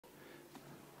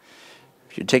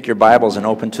If you take your Bibles and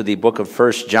open to the book of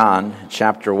 1 John,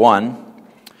 chapter 1.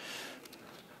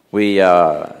 We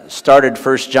started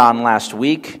 1 John last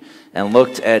week and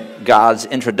looked at God's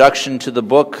introduction to the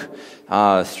book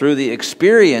through the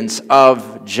experience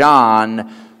of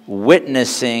John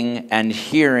witnessing and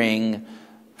hearing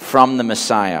from the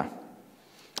Messiah,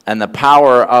 and the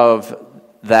power of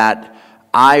that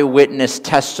eyewitness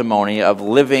testimony of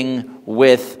living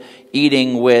with,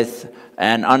 eating with,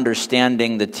 and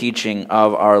understanding the teaching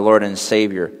of our Lord and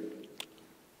Savior.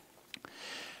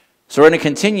 So we're going to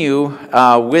continue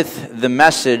with the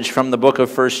message from the book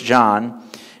of 1 John,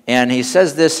 and he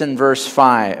says this in verse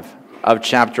 5 of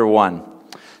chapter 1.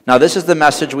 Now this is the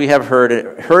message we have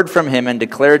heard from him and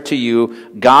declared to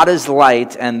you, God is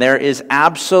light, and there is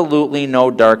absolutely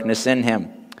no darkness in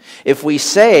him. If we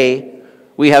say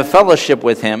we have fellowship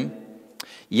with him,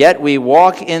 yet we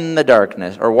walk in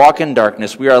darkness,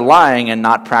 we are lying and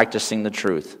not practicing the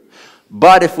truth.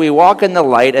 But if we walk in the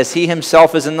light, as he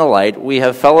himself is in the light, we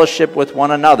have fellowship with one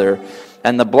another,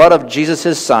 and the blood of Jesus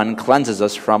his Son cleanses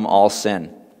us from all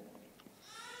sin.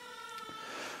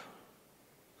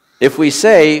 If we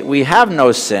say we have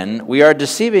no sin, we are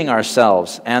deceiving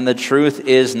ourselves, and the truth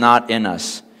is not in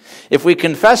us. If we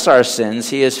confess our sins,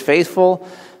 he is faithful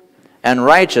and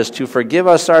righteous to forgive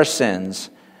us our sins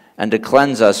and to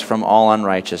cleanse us from all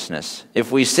unrighteousness.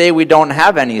 If we say we don't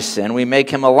have any sin, we make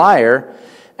him a liar,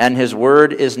 and his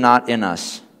word is not in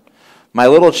us. My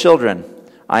little children,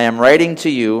 I am writing to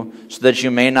you so that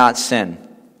you may not sin.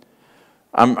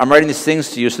 I'm writing these things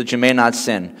to you so that you may not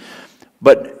sin.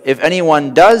 But if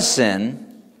anyone does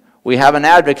sin, we have an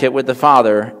advocate with the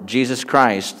Father, Jesus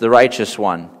Christ, the righteous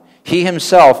one. He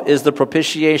himself is the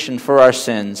propitiation for our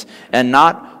sins, and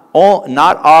not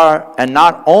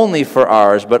only for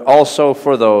ours, but also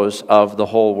for those of the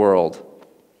whole world.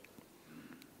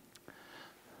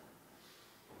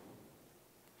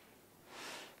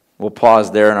 We'll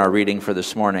pause there in our reading for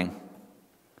this morning.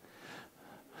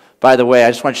 By the way, I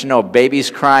just want you to know,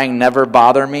 babies crying never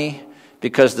bother me,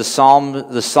 because the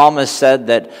psalmist said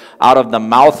that out of the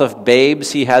mouth of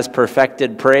babes he has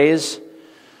perfected praise.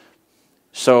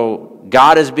 So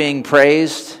God is being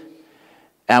praised,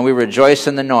 and we rejoice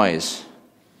in the noise.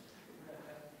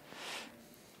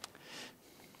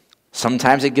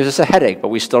 Sometimes it gives us a headache, but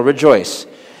we still rejoice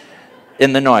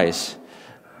in the noise.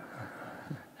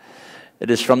 It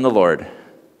is from the Lord,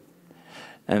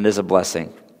 and it is a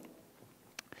blessing.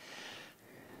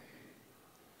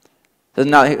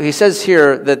 Now, he says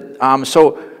here that,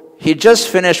 so he just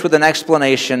finished with an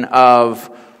explanation of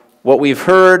what we've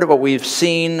heard, what we've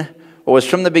seen, what was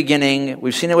from the beginning.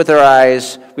 We've seen it with our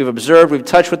eyes, we've observed, we've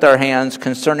touched with our hands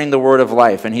concerning the word of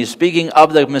life. And he's speaking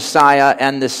of the Messiah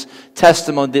and this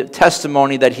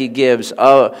testimony that he gives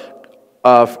from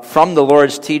the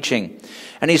Lord's teaching.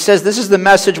 And he says, this is the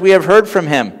message we have heard from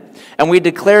him, and we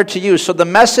declare to you. So the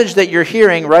message that you're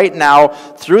hearing right now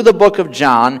through the book of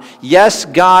John, yes,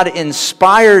 God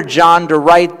inspired John to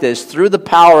write this through the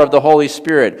power of the Holy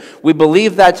Spirit. We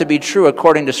believe that to be true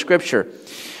according to Scripture.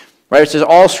 Right? It says,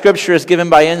 all Scripture is given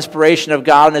by inspiration of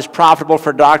God and is profitable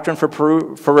for doctrine,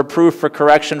 for reproof, for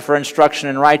correction, for instruction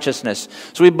in righteousness.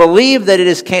 So we believe that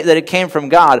it came from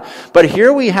God. But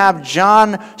here we have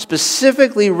John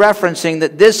specifically referencing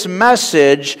that this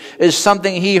message is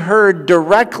something he heard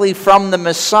directly from the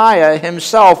Messiah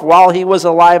himself while he was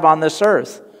alive on this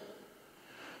earth.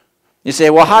 You say,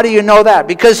 well, how do you know that?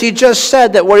 Because he just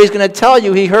said that what he's going to tell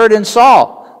you he heard and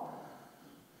saw.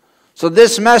 So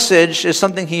this message is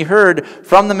something he heard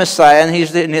from the Messiah, and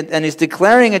he's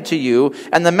declaring it to you,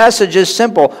 and the message is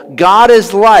simple. God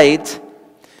is light,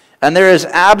 and there is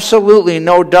absolutely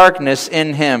no darkness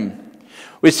in him.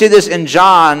 We see this in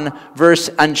John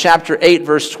chapter 8,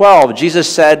 verse 12. Jesus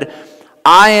said,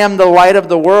 I am the light of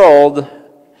the world.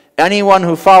 Anyone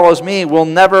who follows me will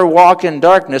never walk in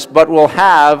darkness, but will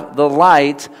have the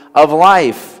light of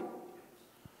life.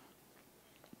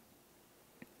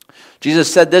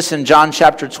 Jesus said this in John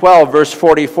chapter 12, verse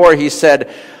 44. He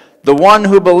said, the one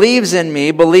who believes in me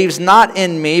believes not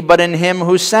in me, but in him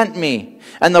who sent me.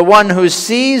 And the one who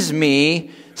sees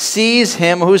me sees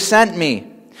him who sent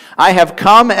me. I have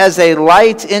come as a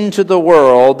light into the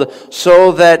world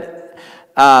so that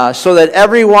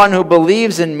everyone who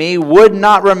believes in me would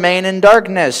not remain in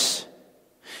darkness.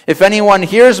 If anyone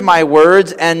hears my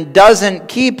words and doesn't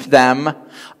keep them,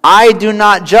 I do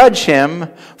not judge him,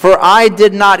 for I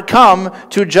did not come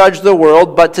to judge the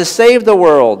world, but to save the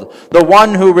world. The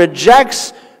one who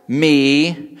rejects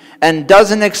me and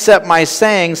doesn't accept my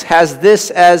sayings has this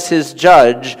as his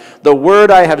judge. The word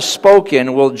I have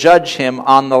spoken will judge him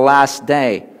on the last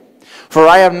day. For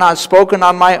I have not spoken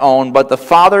on my own, but the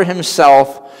Father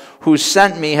himself who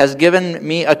sent me has given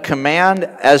me a command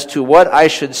as to what I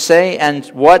should say and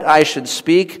what I should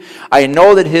speak. I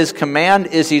know that his command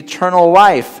is eternal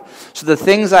life. So the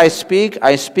things I speak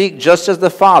just as the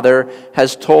Father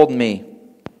has told me.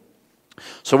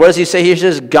 So what does he say? He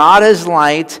says, God is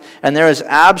light, and there is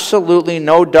absolutely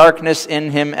no darkness in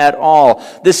him at all.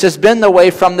 This has been the way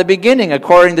from the beginning.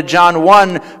 According to John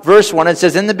 1, verse 1, it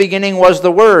says, in the beginning was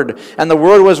the Word, and the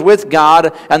Word was with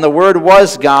God, and the Word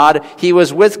was God. He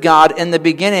was with God in the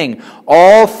beginning.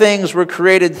 All things were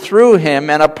created through him,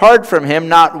 and apart from him,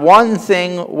 not one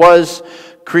thing was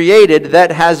created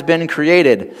that has been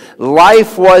created.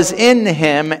 Life was in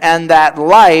him, and that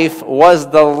life was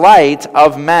the light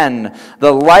of men.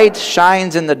 The light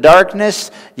shines in the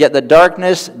darkness, yet the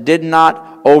darkness did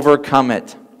not overcome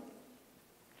it.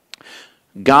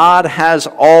 God has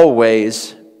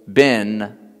always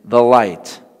been the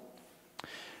light.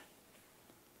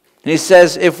 And he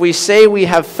says, if we say we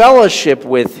have fellowship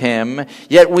with him,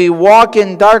 yet we walk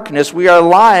in darkness, we are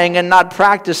lying and not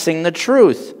practicing the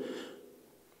truth.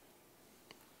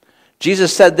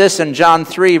 Jesus said this in John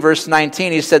 3, verse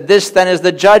 19. He said, this then is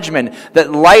the judgment,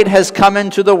 that light has come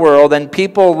into the world, and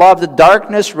people love the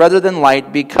darkness rather than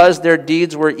light because their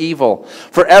deeds were evil.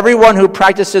 For everyone who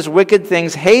practices wicked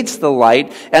things hates the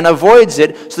light and avoids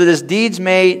it, so that his deeds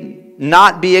may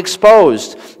not be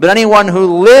exposed. But anyone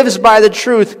who lives by the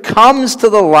truth comes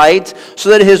to the light, so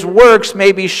that his works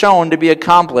may be shown to be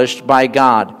accomplished by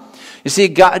God. You see,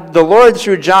 God, the Lord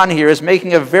through John here is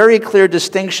making a very clear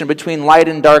distinction between light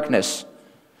and darkness.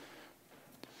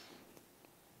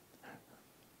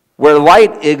 Where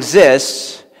light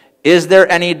exists, is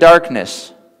there any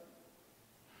darkness?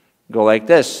 Go like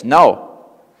this. No.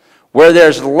 Where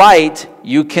there's light,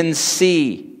 you can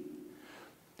see.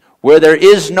 Where there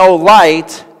is no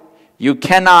light, you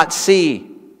cannot see. Have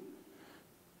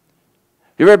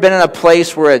you ever been in a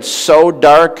place where it's so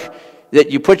dark that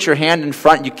you put your hand in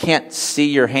front and you can't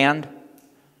see your hand?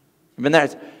 You've been there?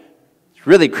 It's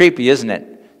really creepy, isn't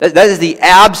it? That is the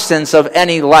absence of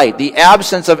any light. The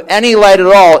absence of any light at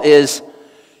all is,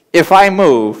 if I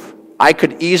move, I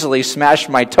could easily smash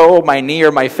my toe, my knee,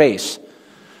 or my face.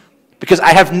 Because I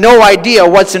have no idea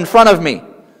what's in front of me.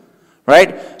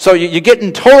 Right? So you get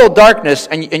in total darkness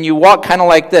and you walk kind of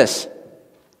like this.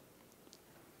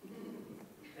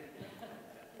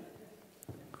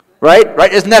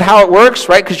 Right? Isn't that how it works?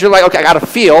 Right? Because you're like, okay, I got to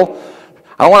feel.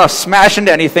 I don't want to smash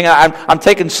into anything. I'm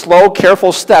taking slow,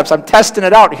 careful steps. I'm testing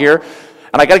it out here.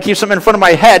 And I got to keep something in front of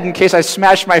my head in case I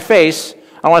smash my face.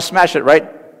 I don't want to smash it,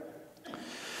 right?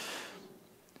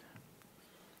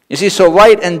 You see, so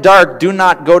light and dark do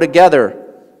not go together.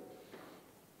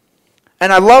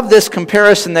 And I love this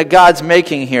comparison that God's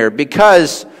making here,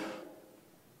 because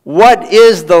what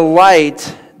is the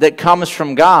light that comes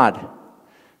from God?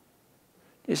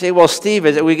 You say, well, Steve,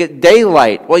 is it we get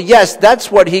daylight? Well, yes,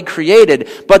 that's what he created.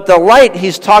 But the light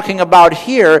he's talking about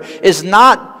here is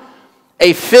not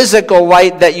a physical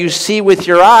light that you see with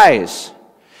your eyes.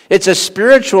 It's a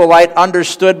spiritual light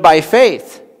understood by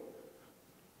faith.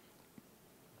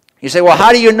 You say, well,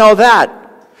 how do you know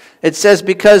that? It says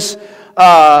because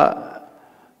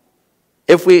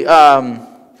if we...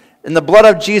 and the blood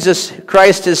of Jesus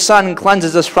Christ, his Son,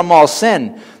 cleanses us from all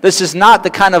sin. This is not the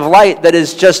kind of light that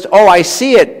is just, oh, I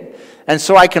see it, and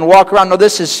so I can walk around. No,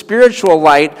 this is spiritual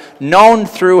light known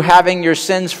through having your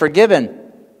sins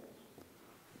forgiven.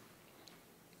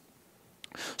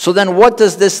 So then what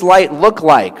does this light look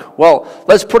like? Well,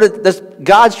 let's put it,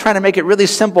 God's trying to make it really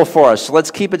simple for us, so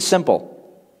let's keep it simple.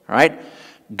 All right?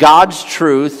 God's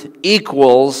truth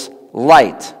equals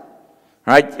light.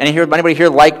 All right? Anybody here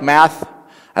like math?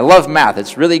 I love math.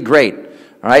 It's really great. All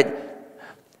right?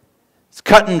 It's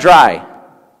cut and dry.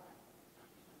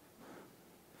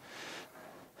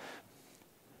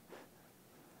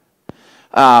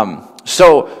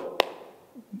 So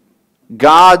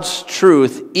God's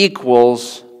truth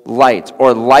equals light,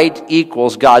 or light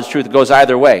equals God's truth. It goes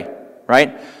either way,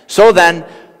 right? So then,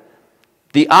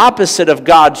 the opposite of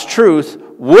God's truth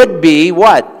would be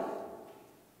what?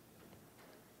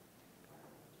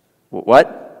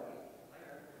 What?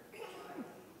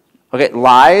 Okay,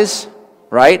 lies,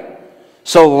 right?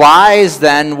 So lies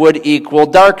then would equal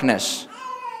darkness.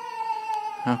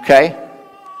 Okay?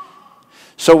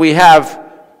 So we have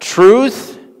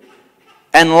truth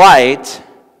and light,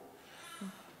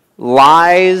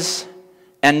 lies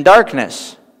and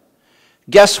darkness.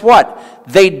 Guess what?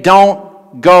 They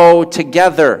don't go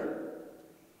together.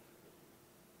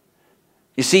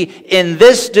 You see, in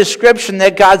this description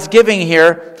that God's giving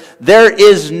here, there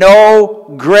is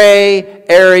no gray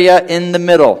area in the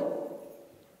middle.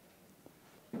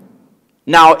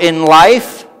 Now, in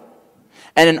life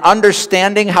and in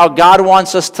understanding how God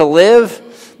wants us to live,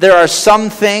 there are some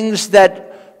things that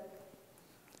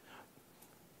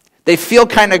they feel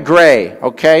kind of gray,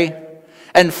 okay?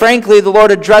 And frankly, the Lord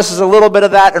addresses a little bit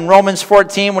of that in Romans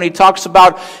 14 when he talks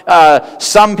about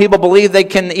some people believe they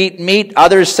can eat meat.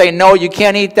 Others say, no, you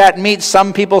can't eat that meat.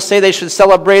 Some people say they should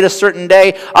celebrate a certain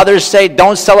day. Others say,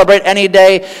 don't celebrate any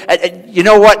day. You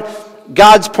know what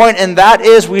God's point in that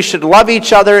is? We should love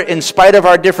each other in spite of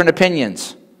our different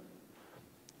opinions.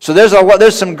 So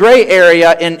there's some gray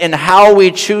area in how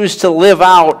we choose to live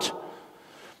out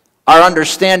our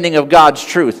understanding of God's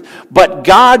truth. But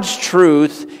God's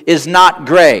truth is not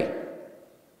gray.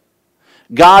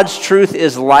 God's truth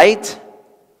is light.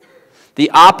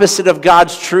 The opposite of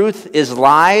God's truth is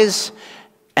lies,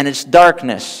 and it's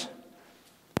darkness.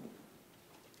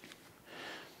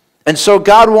 And so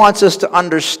God wants us to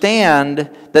understand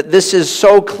that this is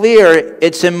so clear,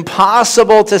 it's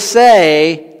impossible to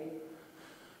say,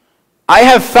 I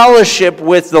have fellowship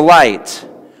with the light.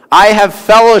 I have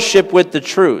fellowship with the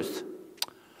truth.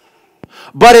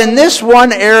 But in this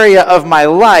one area of my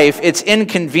life, it's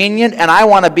inconvenient and I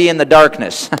want to be in the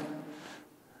darkness.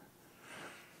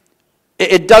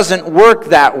 It doesn't work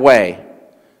that way.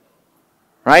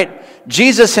 Right?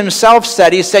 Jesus himself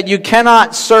said, he said, you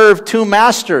cannot serve two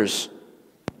masters.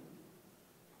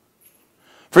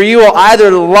 For you will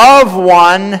either love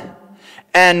one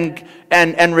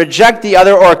and reject the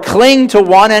other, or cling to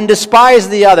one and despise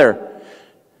the other.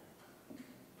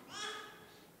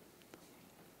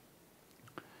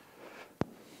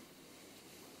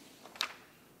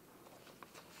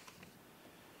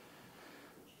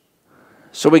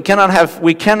 So we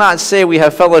cannot say we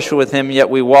have fellowship with him, yet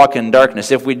we walk in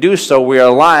darkness. If we do so, we are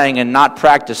lying and not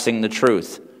practicing the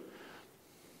truth.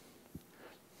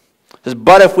 It says,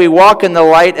 but if we walk in the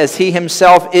light as he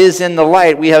himself is in the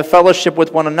light, we have fellowship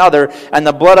with one another, and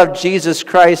the blood of Jesus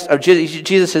Christ, of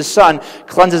Jesus his Son,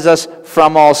 cleanses us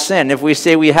from all sin. If we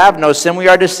say we have no sin, we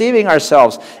are deceiving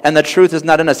ourselves, and the truth is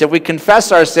not in us. If we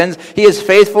confess our sins, he is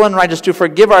faithful and righteous to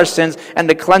forgive our sins and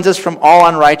to cleanse us from all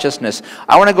unrighteousness.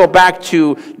 I want to go back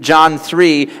to John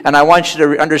 3, and I want you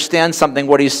to understand something,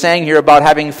 what he's saying here about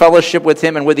having fellowship with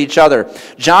him and with each other.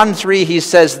 John 3, he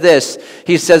says this.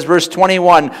 He says, verse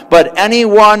 21, but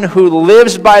anyone who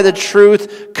lives by the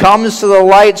truth comes to the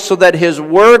light so that his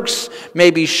works may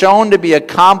be shown to be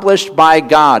accomplished by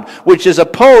God, which is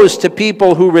opposed to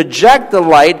people who reject the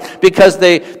light because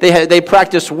they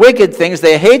practice wicked things,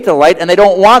 they hate the light, and they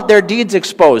don't want their deeds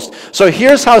exposed. So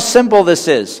here's how simple this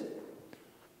is.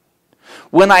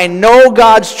 When I know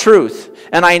God's truth,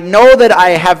 and I know that I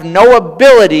have no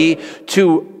ability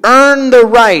to earn the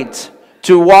right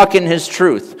to walk in his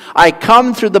truth, I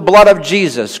come through the blood of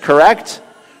Jesus, correct?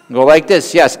 Go like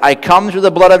this. Yes, I come through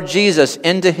the blood of Jesus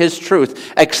into his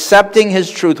truth, accepting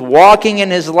his truth, walking in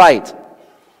his light.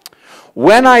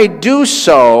 When I do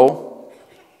so,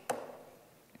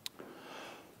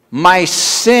 my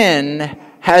sin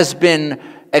has been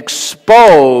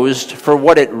exposed for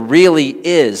what it really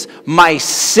is. My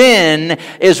sin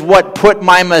is what put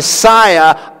my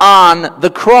Messiah on the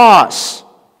cross.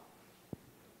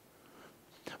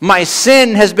 My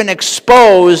sin has been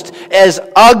exposed as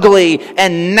ugly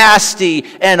and nasty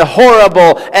and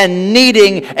horrible and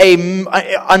needing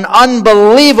an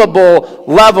unbelievable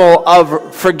level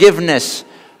of forgiveness.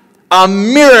 A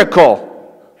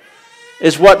miracle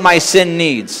is what my sin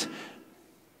needs.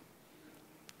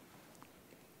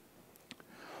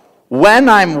 When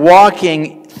I'm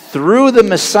walking through the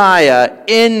Messiah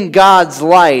in God's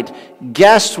light,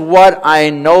 guess what I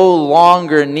no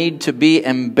longer need to be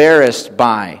embarrassed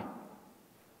by?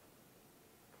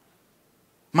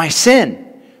 My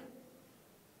sin.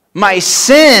 My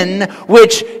sin,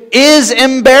 which is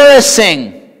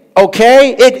embarrassing.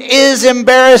 Okay? It is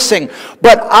embarrassing.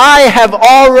 But I have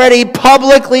already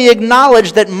publicly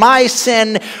acknowledged that my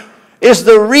sin is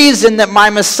the reason that my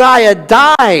Messiah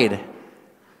died.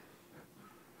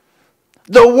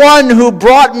 The one who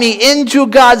brought me into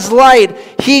God's light,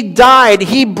 he died.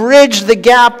 He bridged the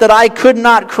gap that I could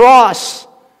not cross.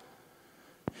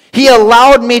 He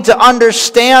allowed me to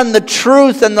understand the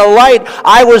truth and the light.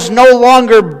 I was no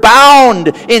longer bound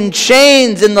in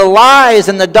chains, in the lies,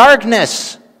 and the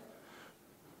darkness.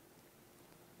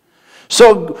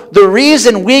 So the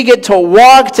reason we get to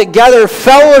walk together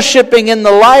fellowshipping in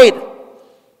the light,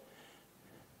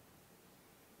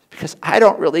 because I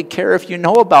don't really care if you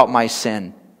know about my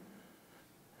sin.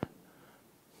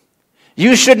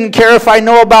 You shouldn't care if I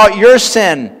know about your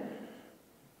sin.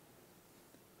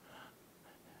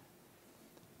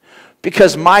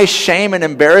 Because my shame and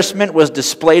embarrassment was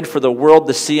displayed for the world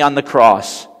to see on the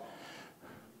cross.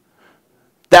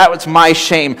 That's my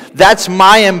shame. That's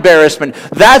my embarrassment.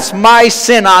 That's my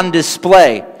sin on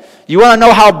display. You want to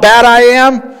know how bad I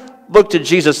am? Look to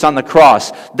Jesus on the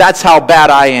cross. That's how bad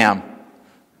I am.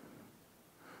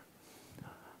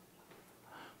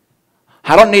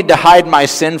 I don't need to hide my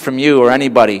sin from you or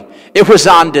anybody. It was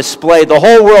on display. The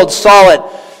whole world saw it.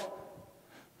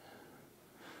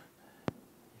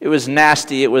 It was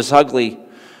nasty. It was ugly.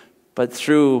 But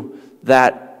through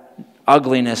that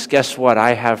ugliness, guess what?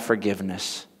 I have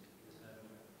forgiveness.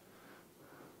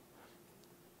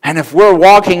 And if we're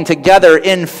walking together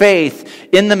in faith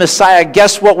in the Messiah,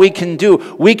 guess what we can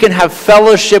do? We can have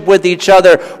fellowship with each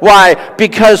other. Why?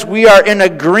 Because we are in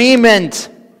agreement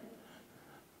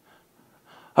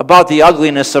about the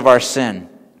ugliness of our sin.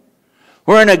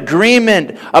 We're in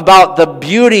agreement about the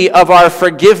beauty of our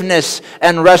forgiveness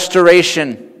and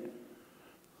restoration.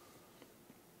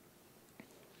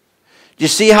 Do you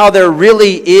see how there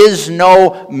really is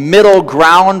no middle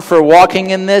ground for walking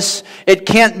in this? It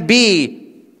can't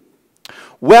be,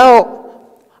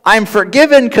 well, I'm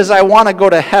forgiven because I want to go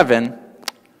to heaven,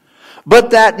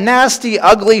 but that nasty,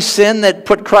 ugly sin that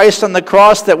put Christ on the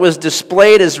cross, that was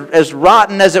displayed as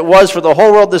rotten as it was for the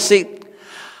whole world to see,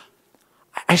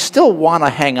 I still want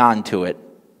to hang on to it.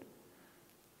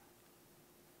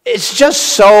 It's just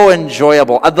so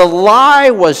enjoyable. The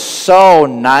lie was so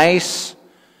nice.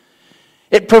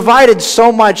 It provided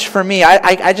so much for me.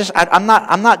 I'm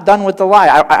not done with the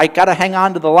lie. I got to hang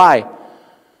on to the lie.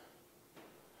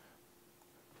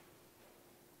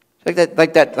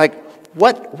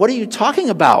 What are you talking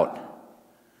about?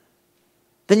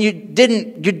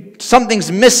 Then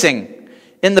something's missing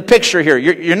in the picture here.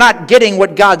 You're not getting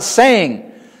what God's saying.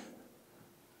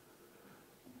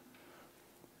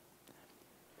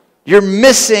 You're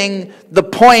missing the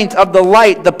point of the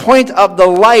light. The point of the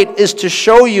light is to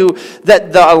show you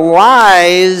that the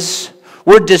lies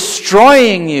were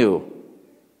destroying you.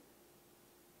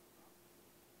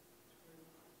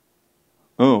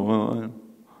 Oh,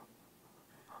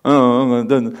 well,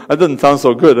 that doesn't sound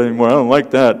so good anymore. I don't like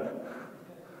that.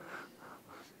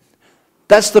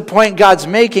 That's the point God's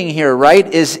making here, right?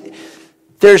 Is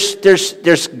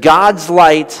there's God's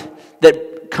light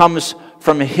that comes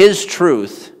from His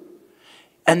truth.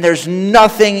 And there's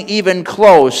nothing even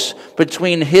close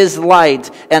between His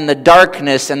light and the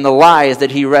darkness and the lies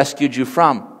that He rescued you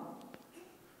from.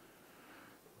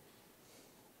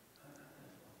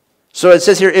 So it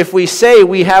says here, if we say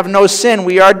we have no sin,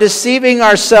 we are deceiving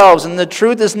ourselves and the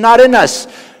truth is not in us.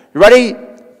 You ready?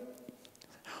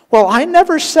 Well, I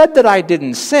never said that I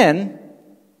didn't sin.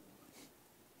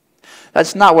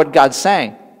 That's not what God's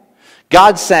saying.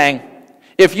 God's saying,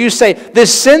 if you say,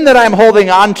 this sin that I'm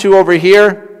holding on to over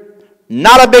here,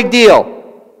 not a big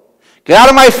deal. Get out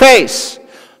of my face.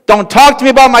 Don't talk to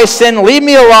me about my sin. Leave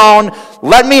me alone.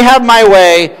 Let me have my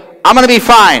way. I'm going to be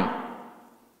fine.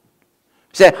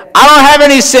 Say, I don't have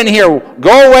any sin here.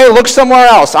 Go away. Look somewhere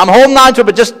else. I'm holding on to it,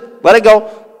 but just let it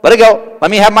go. Let it go.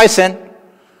 Let me have my sin.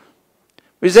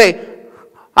 We say,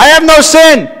 I have no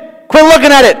sin. Quit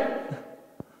looking at it.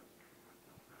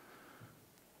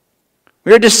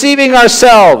 We are deceiving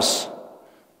ourselves.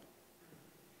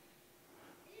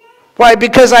 Why?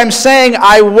 Because I'm saying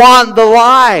I want the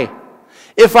lie.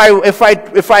 If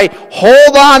I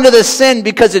hold on to the sin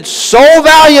because it's so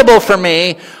valuable for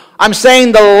me, I'm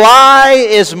saying the lie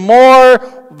is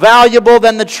more valuable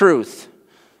than the truth.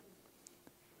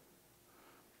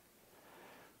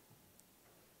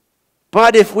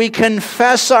 But if we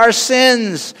confess our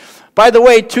sins, by the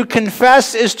way, to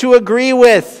confess is to agree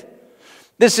with.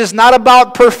 This is not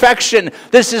about perfection.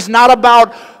 This is not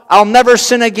about, I'll never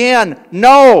sin again.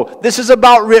 No, this is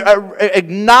about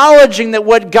acknowledging that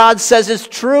what God says is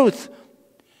truth.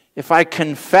 If I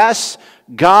confess,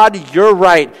 God, you're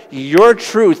right. Your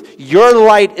truth, your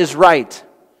light is right.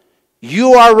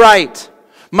 You are right.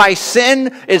 My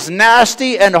sin is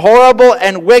nasty and horrible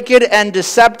and wicked and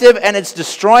deceptive and it's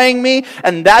destroying me,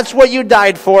 and that's what you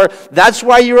died for. That's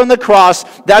why you're on the cross.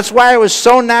 That's why I was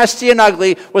so nasty and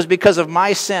ugly, was because of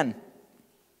my sin.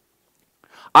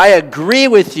 I agree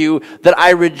with you that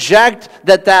I reject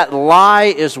that lie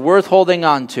is worth holding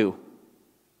on to.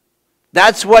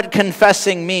 That's what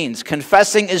confessing means.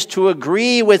 Confessing is to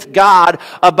agree with God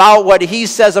about what He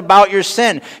says about your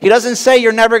sin. He doesn't say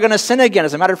you're never going to sin again.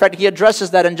 As a matter of fact, He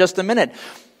addresses that in just a minute.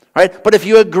 Right? But if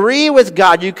you agree with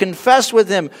God, you confess with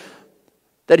Him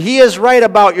that He is right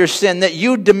about your sin, that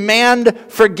you demand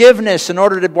forgiveness in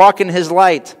order to walk in His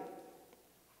light. It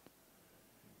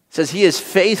says He is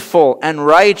faithful and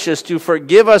righteous to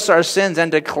forgive us our sins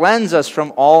and to cleanse us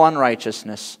from all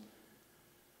unrighteousness.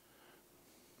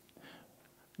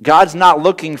 God's not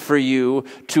looking for you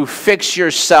to fix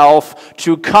yourself,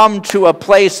 to come to a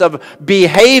place of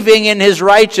behaving in His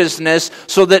righteousness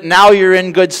so that now you're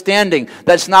in good standing.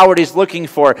 That's not what He's looking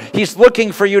for. He's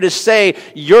looking for you to say,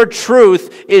 your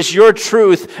truth is your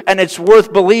truth and it's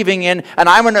worth believing in, and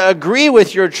I'm going to agree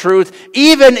with your truth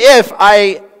even if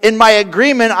in my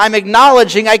agreement, I'm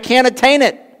acknowledging I can't attain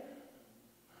it.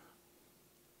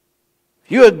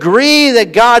 You agree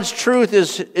that God's truth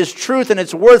is truth and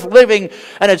it's worth living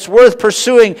and it's worth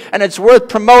pursuing and it's worth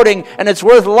promoting and it's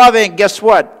worth loving. Guess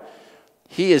what?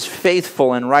 He is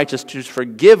faithful and righteous to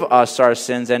forgive us our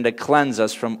sins and to cleanse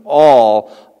us from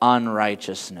all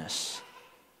unrighteousness.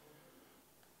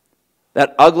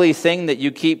 That ugly thing that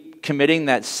you keep committing,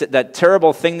 that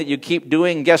terrible thing that you keep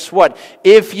doing, guess what?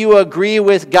 If you agree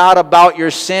with God about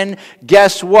your sin,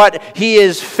 guess what? He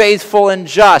is faithful and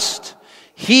just.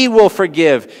 He will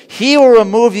forgive. He will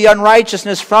remove the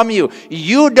unrighteousness from you.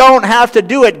 You don't have to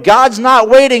do it. God's not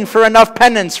waiting for enough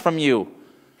penance from you.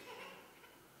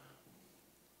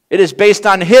 It is based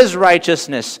on His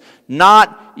righteousness,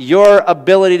 not your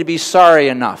ability to be sorry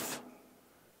enough.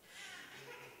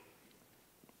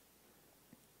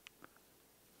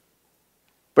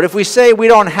 But if we say we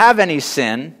don't have any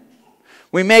sin,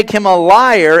 we make Him a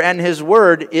liar and His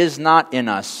word is not in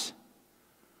us.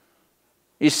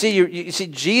 You see,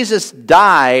 Jesus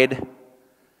died.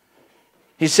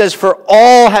 He says, for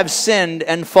all have sinned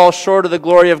and fall short of the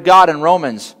glory of God in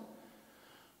Romans.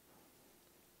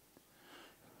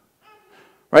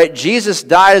 Right? Jesus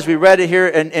died, as we read it here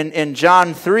in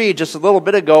John 3 just a little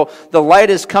bit ago. The light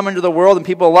has come into the world and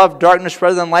people love darkness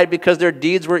rather than light because their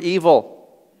deeds were evil.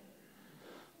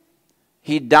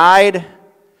 He died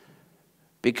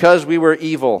because we were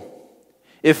evil.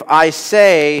 If I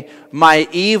say my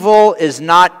evil is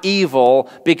not evil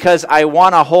because I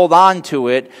want to hold on to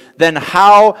it, then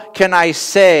how can I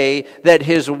say that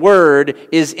His word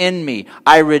is in me?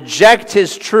 I reject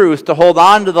His truth to hold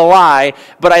on to the lie,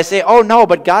 but I say, oh no,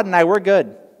 but God and I, we're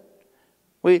good.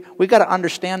 We got an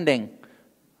understanding.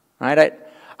 Right?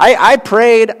 I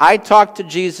prayed, I talked to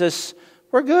Jesus.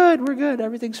 We're good,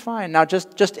 everything's fine. Now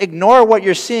just ignore what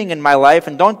you're seeing in my life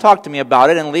and don't talk to me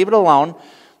about it and leave it alone.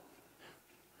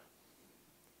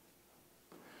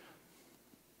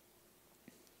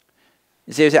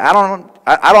 You say, I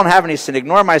don't have any sin.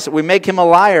 Ignore my sin. We make Him a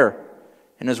liar,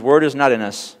 and His word is not in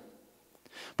us.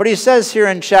 But He says here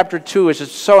in chapter 2, which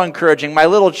is so encouraging, my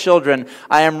little children,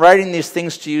 I am writing these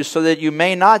things to you so that you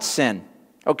may not sin.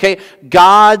 Okay?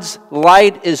 God's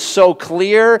light is so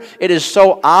clear. It is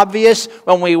so obvious.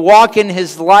 When we walk in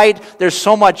His light, there's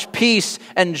so much peace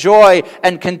and joy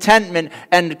and contentment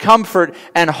and comfort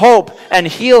and hope and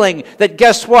healing that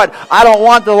guess what? I don't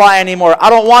want the lie anymore. I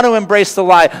don't want to embrace the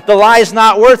lie. The lie is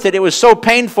not worth it. It was so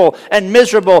painful and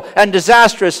miserable and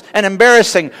disastrous and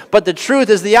embarrassing. But the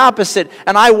truth is the opposite,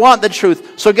 and I want the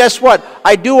truth. So guess what?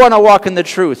 I do want to walk in the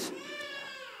truth.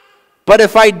 But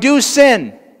if I do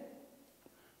sin,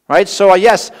 right? So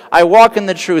yes, I walk in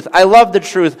the truth. I love the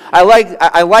truth. I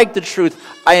like the truth.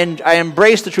 I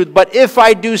embrace the truth. But if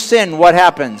I do sin, what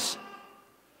happens?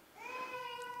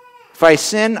 If I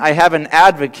sin, I have an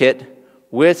advocate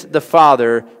with the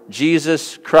Father,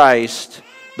 Jesus Christ,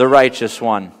 the righteous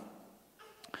one.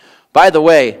 By the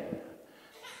way,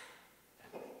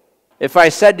 if I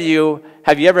said to you,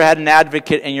 have you ever had an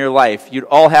advocate in your life? You'd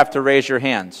all have to raise your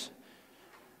hands.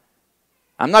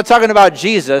 I'm not talking about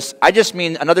Jesus. I just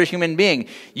mean another human being.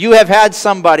 You have had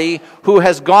somebody who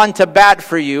has gone to bat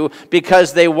for you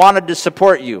because they wanted to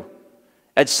support you.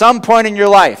 At some point in your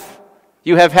life,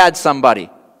 you have had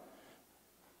somebody.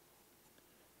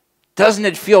 Doesn't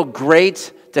it feel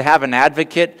great to have an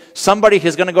advocate? Somebody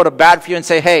who's going to go to bat for you and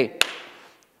say, hey,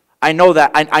 I know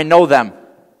that. I know them.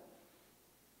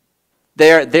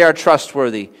 They are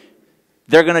trustworthy.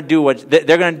 They're going to do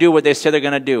what they say they're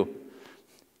going to do.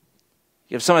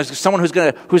 You have someone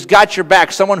who's got your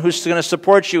back, someone who's going to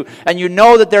support you, and you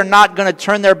know that they're not going to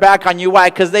turn their back on you. Why?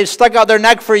 Because they've stuck out their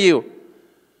neck for you.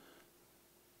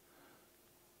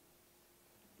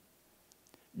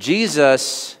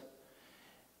 Jesus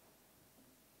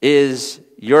is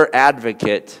your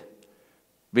advocate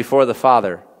before the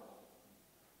Father.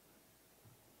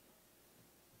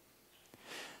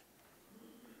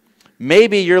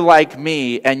 Maybe you're like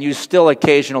me and you still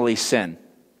occasionally sin.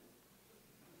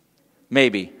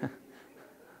 Maybe.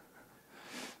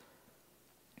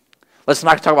 Let's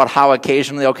not talk about how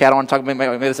occasionally, okay? I don't want to talk about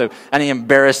maybe there's any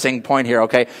embarrassing point here,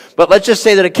 okay? But let's just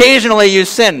say that occasionally you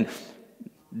sin.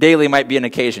 Daily might be an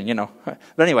occasion, you know. But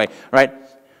anyway, right?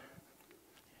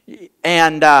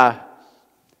 And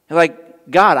you're like,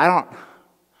 God,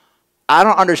 I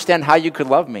don't understand how you could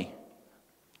love me.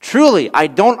 Truly, I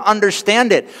don't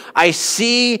understand it. I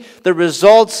see the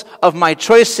results of my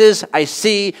choices. I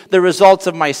see the results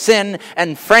of my sin.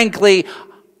 And frankly,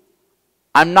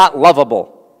 I'm not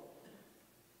lovable.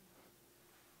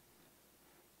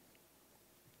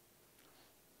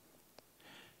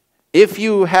 If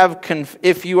you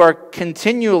are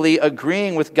continually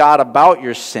agreeing with God about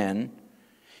your sin,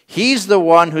 He's the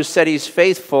one who said He's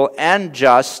faithful and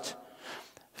just.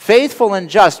 Faithful and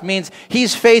just means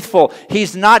He's faithful.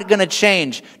 He's not going to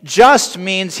change. Just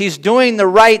means He's doing the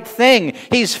right thing.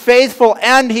 He's faithful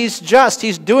and He's just.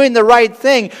 He's doing the right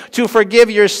thing to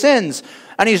forgive your sins.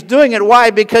 And He's doing it,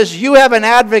 why? Because you have an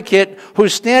advocate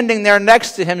who's standing there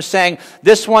next to Him saying,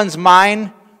 this one's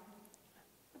mine.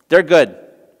 They're good.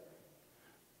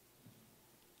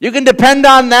 You can depend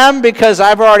on them because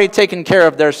I've already taken care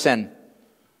of their sin.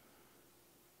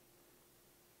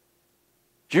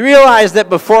 Do you realize that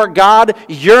before God,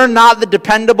 you're not the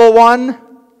dependable one,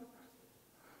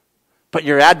 but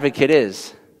your advocate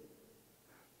is?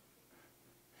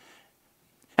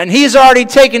 And He's already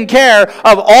taken care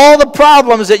of all the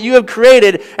problems that you have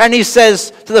created, and He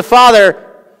says to the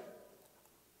Father,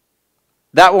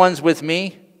 that one's with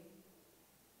me.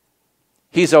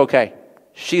 He's okay.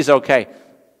 She's okay.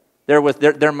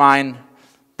 They're mine.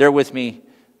 They're with me.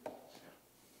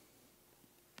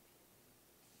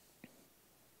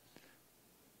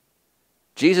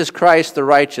 Jesus Christ, the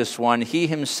righteous one, He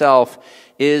Himself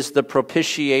is the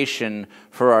propitiation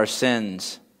for our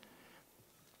sins.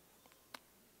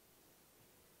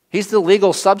 He's the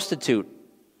legal substitute.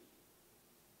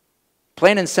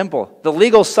 Plain and simple. The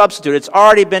legal substitute. It's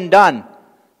already been done.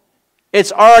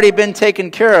 It's already been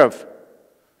taken care of.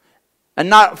 And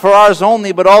not for ours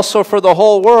only, but also for the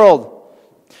whole world.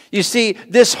 You see,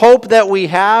 this hope that we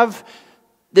have,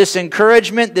 this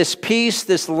encouragement, this peace,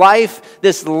 this life,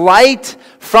 this light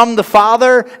from the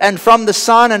Father and from the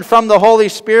Son and from the Holy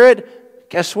Spirit,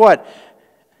 guess what?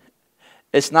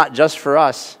 It's not just for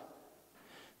us.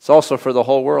 It's also for the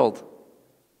whole world.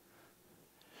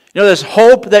 You know, this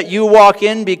hope that you walk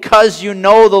in because you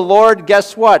know the Lord,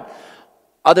 guess what?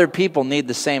 Other people need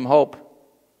the same hope.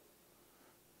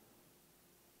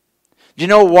 Do you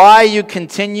know why you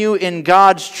continue in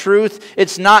God's truth?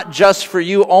 It's not just for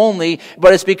you only,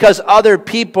 but it's because other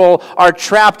people are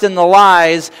trapped in the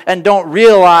lies and don't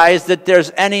realize that there's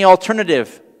any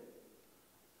alternative.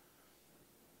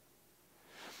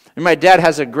 And my dad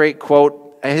has a great quote.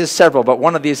 He has several, but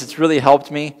one of these that's really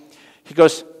helped me. He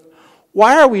goes,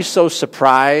 why are we so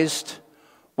surprised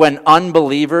when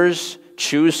unbelievers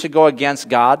choose to go against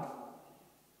God?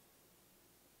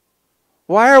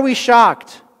 Why are we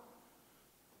shocked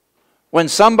when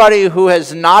somebody who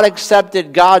has not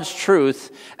accepted God's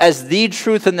truth as the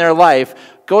truth in their life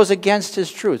goes against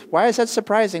His truth? Why is that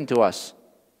surprising to us?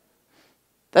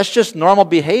 That's just normal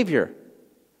behavior.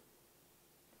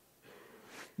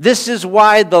 This is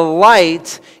why the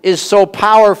light is so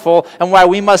powerful and why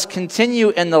we must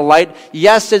continue in the light.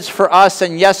 Yes, it's for us,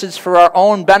 and yes, it's for our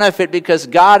own benefit because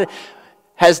God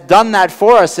has done that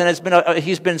for us, and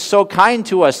He's been so kind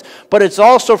to us. But it's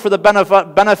also for the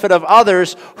benefit of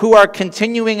others who are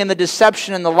continuing in the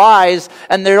deception and the lies,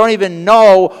 and they don't even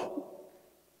know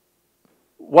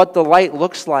what the light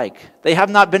looks like. They have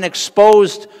not been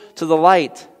exposed to the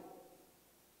light.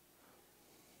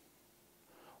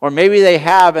 Or maybe they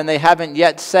have, and they haven't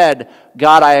yet said,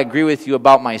 God, I agree with you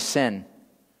about my sin.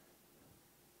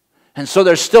 And so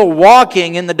they're still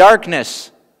walking in the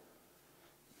darkness.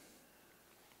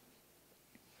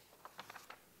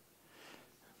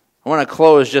 I want to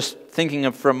close just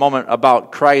thinking for a moment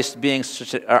about Christ being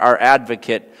our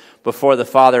advocate before the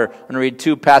Father. I'm going to read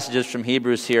two passages from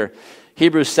Hebrews here.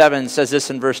 Hebrews 7 says this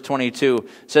in verse 22.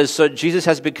 It says, so Jesus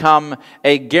has become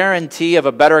a guarantee of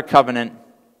a better covenant.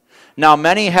 Now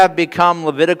many have become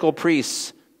Levitical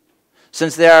priests,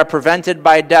 since they are prevented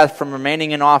by death from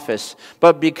remaining in office.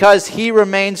 But because He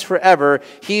remains forever,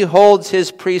 He holds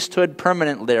His priesthood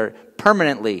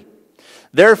permanently.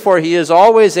 Therefore, He is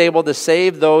always able to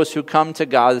save those who come to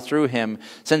God through Him,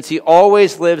 since He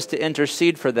always lives to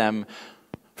intercede for them.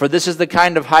 For this is the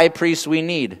kind of high priest we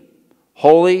need: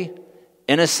 holy,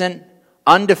 innocent,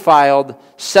 undefiled,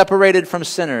 separated from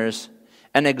sinners,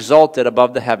 and exalted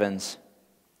above the heavens.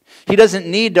 He doesn't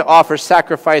need to offer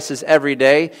sacrifices every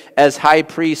day, as high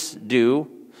priests do,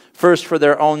 first for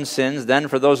their own sins, then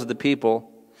for those of the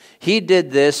people. He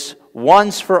did this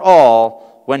once for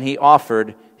all when He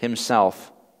offered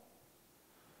Himself.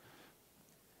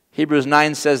 Hebrews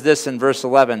 9 says this in verse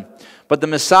 11, but the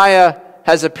Messiah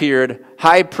has appeared,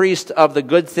 high priest of the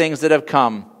good things that have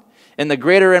come, in the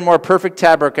greater and more perfect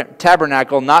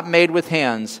tabernacle, not made with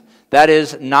hands. that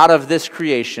is, not of this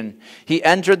creation. He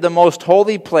entered the most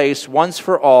holy place once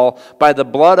for all by the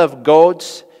blood of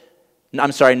goats.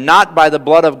 Not by the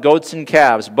blood of goats and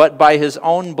calves, but by his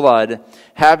own blood,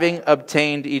 having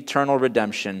obtained eternal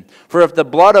redemption. For if the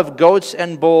blood of goats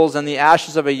and bulls and the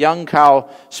ashes of a young cow,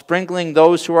 sprinkling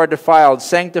those who are defiled,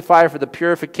 sanctify for the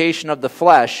purification of the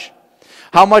flesh,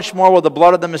 how much more will the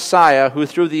blood of the Messiah, who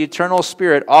through the eternal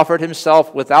Spirit offered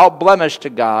himself without blemish to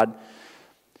God,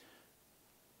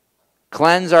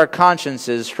 cleanse our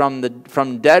consciences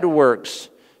from dead works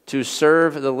to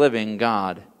serve the living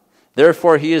God?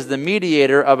 Therefore he is the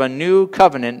mediator of a new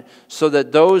covenant, so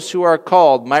that those who are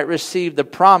called might receive the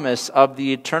promise of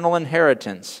the eternal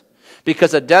inheritance,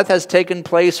 because a death has taken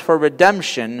place for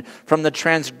redemption from the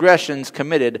transgressions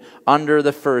committed under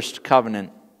the first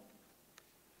covenant.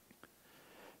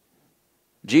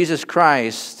 Jesus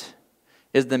Christ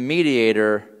is the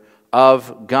mediator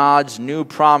of God's new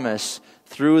promise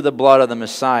through the blood of the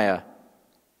Messiah.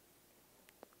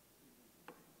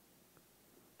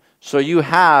 So you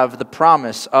have the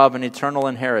promise of an eternal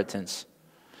inheritance.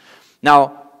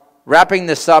 Now, wrapping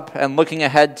this up and looking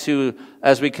ahead to,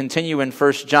 as we continue in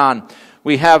 1 John,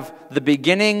 we have the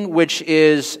beginning, which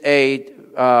is a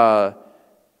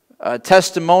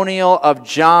testimonial of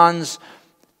John's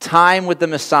time with the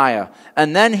Messiah.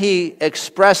 And then he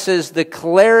expresses the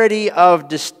clarity of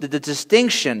the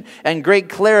distinction and great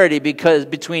clarity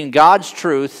between God's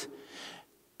truth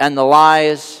and the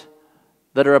lies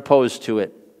that are opposed to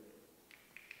it.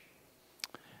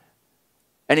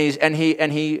 And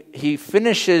he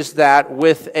finishes that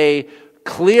with a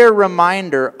clear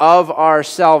reminder of our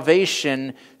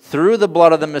salvation through the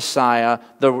blood of the Messiah,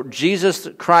 the Jesus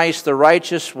Christ, the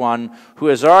righteous one, who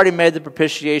has already made the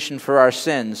propitiation for our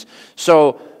sins.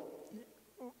 So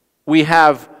we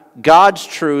have God's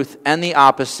truth and the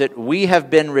opposite. We have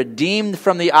been redeemed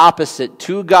from the opposite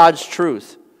to God's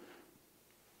truth.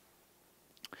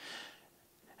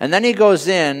 And then he goes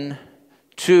in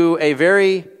to a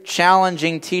very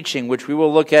challenging teaching, which we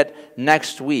will look at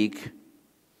next week,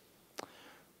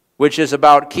 which is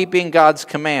about keeping God's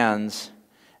commands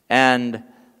and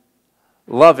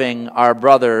loving our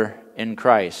brother in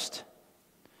Christ.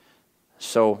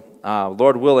 So,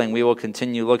 Lord willing, we will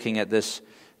continue looking at this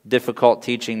difficult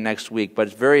teaching next week. But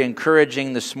it's very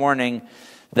encouraging this morning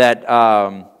that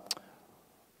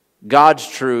God's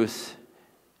truth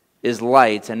is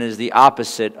light and is the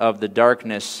opposite of the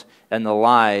darkness and the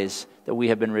lies that we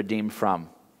have been redeemed from.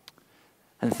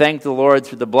 And thank the Lord,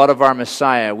 through the blood of our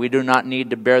Messiah, we do not need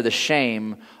to bear the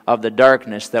shame of the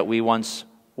darkness that we once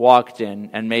walked in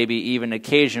and maybe even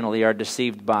occasionally are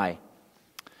deceived by.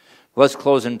 Let's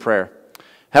close in prayer.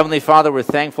 Heavenly Father, we're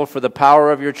thankful for the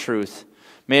power of your truth.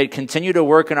 May it continue to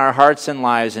work in our hearts and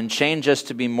lives and change us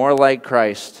to be more like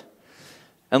Christ.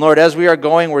 And Lord, as we are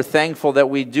going, we're thankful that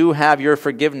we do have your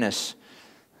forgiveness.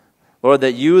 Lord,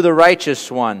 that you, the righteous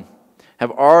one, have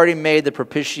already made the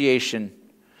propitiation,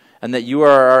 and that you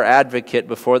are our advocate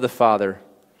before the Father.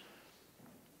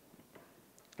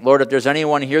 Lord, if there's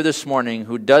anyone here this morning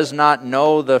who does not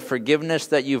know the forgiveness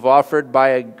that you've offered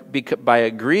by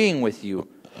agreeing with you,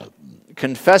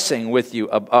 confessing with you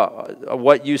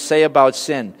what you say about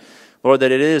sin, Lord,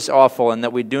 that it is awful and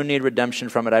that we do need redemption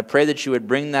from it, I pray that you would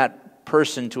bring that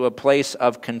person to a place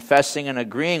of confessing and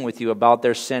agreeing with you about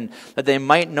their sin, that they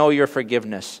might know your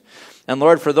forgiveness. And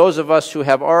Lord, for those of us who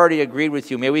have already agreed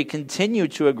with you, may we continue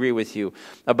to agree with you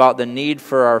about the need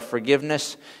for our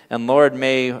forgiveness. And Lord,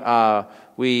 may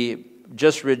we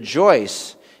just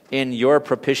rejoice in your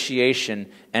propitiation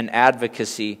and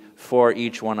advocacy for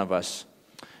each one of us.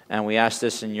 And we ask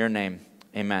this in your name.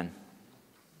 Amen.